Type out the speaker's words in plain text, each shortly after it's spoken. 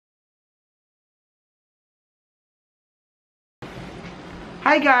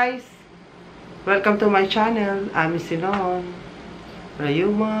Hi guys! Welcome to my channel. I'm Sinon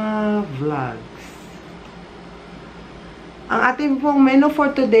Rayuma Vlogs. Ang ating pong menu for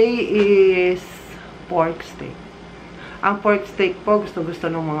today is pork steak. Ang pork steak po, gusto-gusto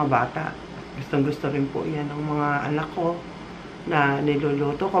ng mga bata. Gusto-gusto rin po yan ng mga anak ko na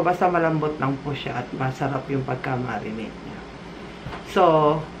niluluto ko. Basta malambot lang po siya at masarap yung pagka-marinate niya. So,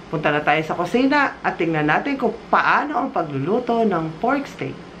 punta na tayo sa kusina at tingnan natin kung paano ang pagluluto ng pork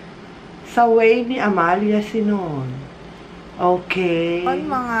steak sa way ni Amalia Sinon. Okay.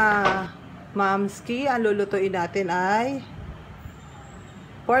 Mga mamski, ang lulutuin natin ay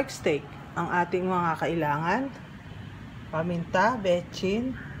pork steak. Ang ating mga kailangan: paminta,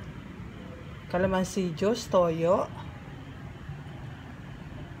 bechin, calamansi juice, toyo,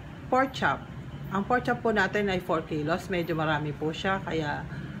 pork chop. Ang pork chop po natin ay 4 kilos. Medyo marami po siya, kaya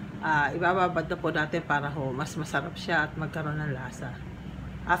ibababad na po natin para mas masarap siya at magkaroon ng lasa.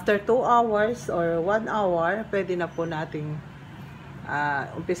 After 2 hours or 1 hour, pwede na po nating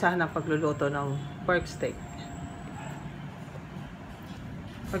umpisahan ng pagluluto ng pork steak.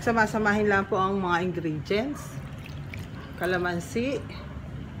 Pagsama-samahin lang po ang mga ingredients. Calamansi.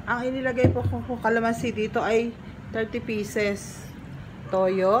 Ang inilagay po kung calamansi dito ay 30 pieces.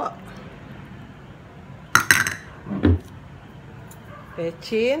 Toyo.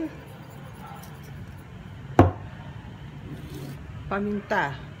 Bechin,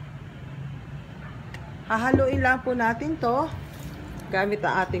 paminta. Hahaluin lang po natin to gamit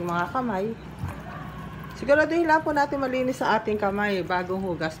ang ating mga kamay. Siguraduhin lang po natin malinis sa ating kamay bagong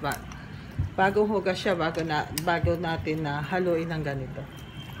hugas ba. Bagong hugas siya bago natin na haluin ng ganito.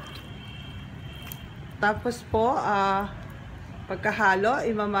 Tapos po pagkahalo,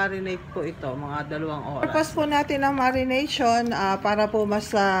 i-marinate po ito mga 2 oras. Purpose po natin ang marination para po mas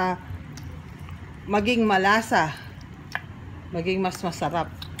maging malasa, maging mas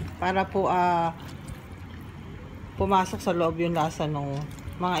masarap, para po pumasok sa loob yung lasa ng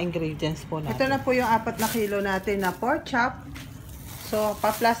mga ingredients po natin. Ito na po yung 4 na kilo natin na pork chop. So,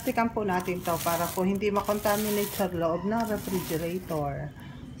 pa-plastikan po natin to para po hindi makontaminate sa loob ng refrigerator.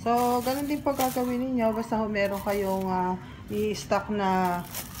 So, ganun din po gagawin ninyo. Basta meron kayong i-stock na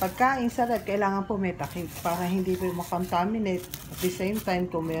pagkain sa ref, kailangan po may takip para hindi po makontaminate. At the same time,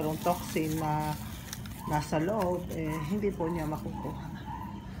 kung merong toxin na nasa loob, hindi po niya makukuha.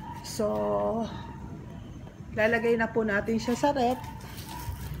 So, lalagay na po natin siya sa ref.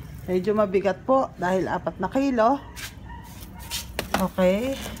 Medyo mabigat po dahil 4 na kilo.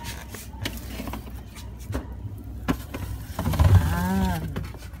 Okay. Ayan.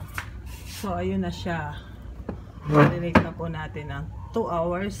 So, ayun na siya. Marinate na po natin ng 2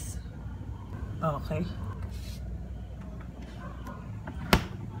 hours. Okay.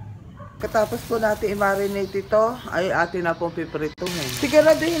 Katapos po natin i-marinate ito, ay atin na pong piprituhin.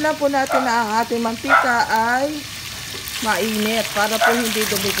 Siguraduhin na po natin na ang ating mantika ay mainit para po hindi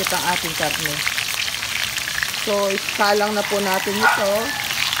dumikit ang ating karne. So, isalang na po natin ito.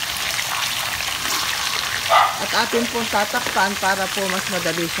 At atin pong tatakpan para po mas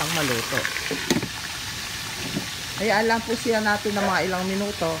madali siyang maluto. Hayaan lang po siya natin ng mga ilang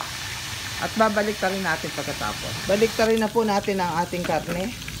minuto at babalik ta rin natin pagkatapos. Balik ta rin na po natin ang ating karne.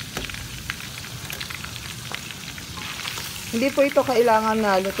 Hindi po ito kailangan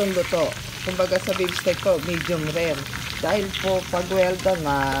na lutong-luto. Kumbaga sa beef steak po, medium rare. Dahil po pag well done,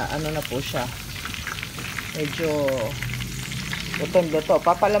 ano na po siya. Medyo lutong-luto.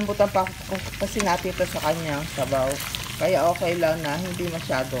 Papalambutan pa kasi natin ito sa kanyang sabaw. Kaya okay lang na hindi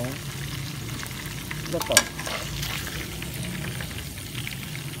masyadong luto.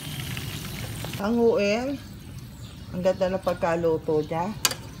 Hanguin. Ang ganda na pagkaluto niya.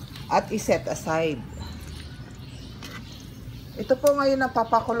 At iset aside. Ito po ngayon ang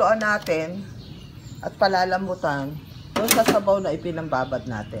papakuluan natin at palalambutan doon sa sabaw na ipinambabad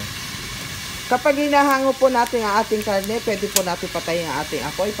natin. Kapag hinahango po natin ang ating karne, pwede po natin patayin ang ating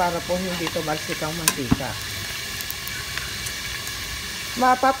apoy para po hindi tumalsik ang mantika.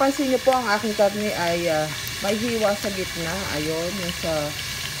 Mapapansin niyo po ang aking karne ay may hiwa sa gitna. Ayun, yung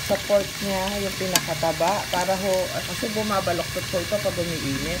sa pork niya, yung pinakataba, para ho, kasi bumabaloktot po ito pag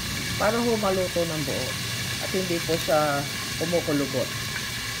umiinit, para ho maluto ng buo at hindi po siya kumukulubot.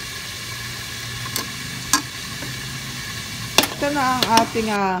 Ito na ang ating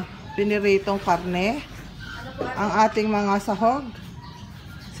piniritong karne, ang ating mga sahog,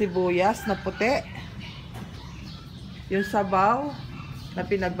 sibuyas na puti, yung sabaw na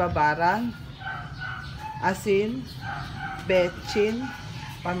pinagbabaran, asin, bechin,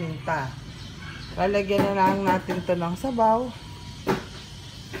 paminta. Lalagyan na lang natin ito ng sabaw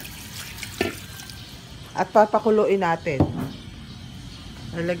at papakuluin natin.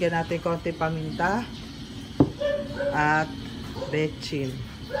 Lalagyan natin konti paminta at bechin.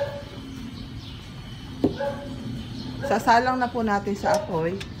 Sasalang na po natin sa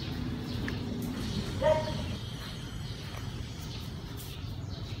apoy.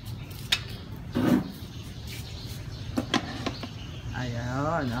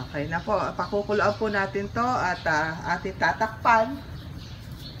 Ayan, okay na po. Pakukuloan po natin to at ating tatakpan.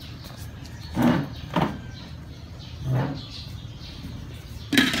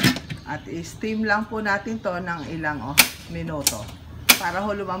 At i-steam lang po natin to ng ilang minuto. Para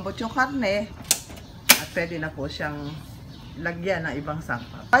lumambot yung karne at pwede na po siyang lagyan ng ibang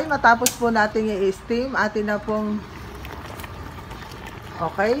sangkap. Okay, matapos po natin i-steam, atin na pong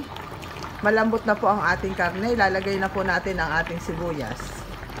okay. Malambot na po ang ating karne. Ilalagay na po natin ang ating sibuyas.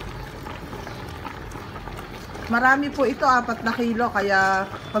 Marami po ito, 4 na kilo. Kaya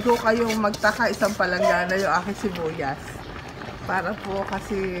pag po kayong magtaka, isang palanggana yung aking sibuyas. Para po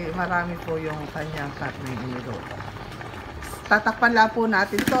kasi marami po yung kanyang karne iniluto. Tatakpan lang po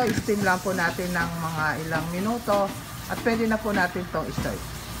natin to. I-steam lang po natin ng mga ilang minuto. At pwede na po natin itong i-serve.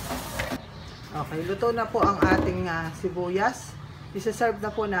 Okay, luto na po ang ating sibuyas. Isa-serve na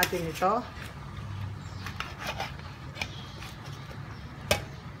po natin ito.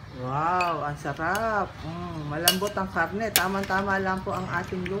 Wow, ang sarap. Malambot ang karne. Tama-tama lang po ang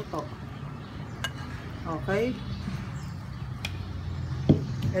ating luto. Okay.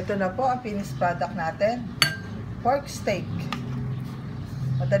 Ito na po ang finished product natin. Pork steak.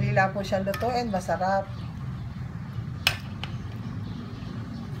 Madali lang po siyang lutuin. Masarap.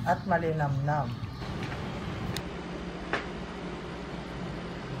 At malinamnam.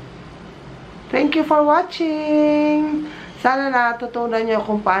 Thank you for watching! Sana natutunan niyo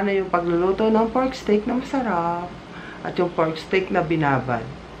kung paano yung pagluluto ng pork steak na masarap at yung pork steak na binabad.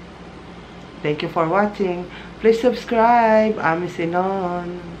 Thank you for watching. Please subscribe. Ami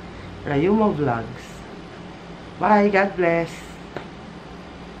Sinon. Rayuma Vlogs. Bye. God bless.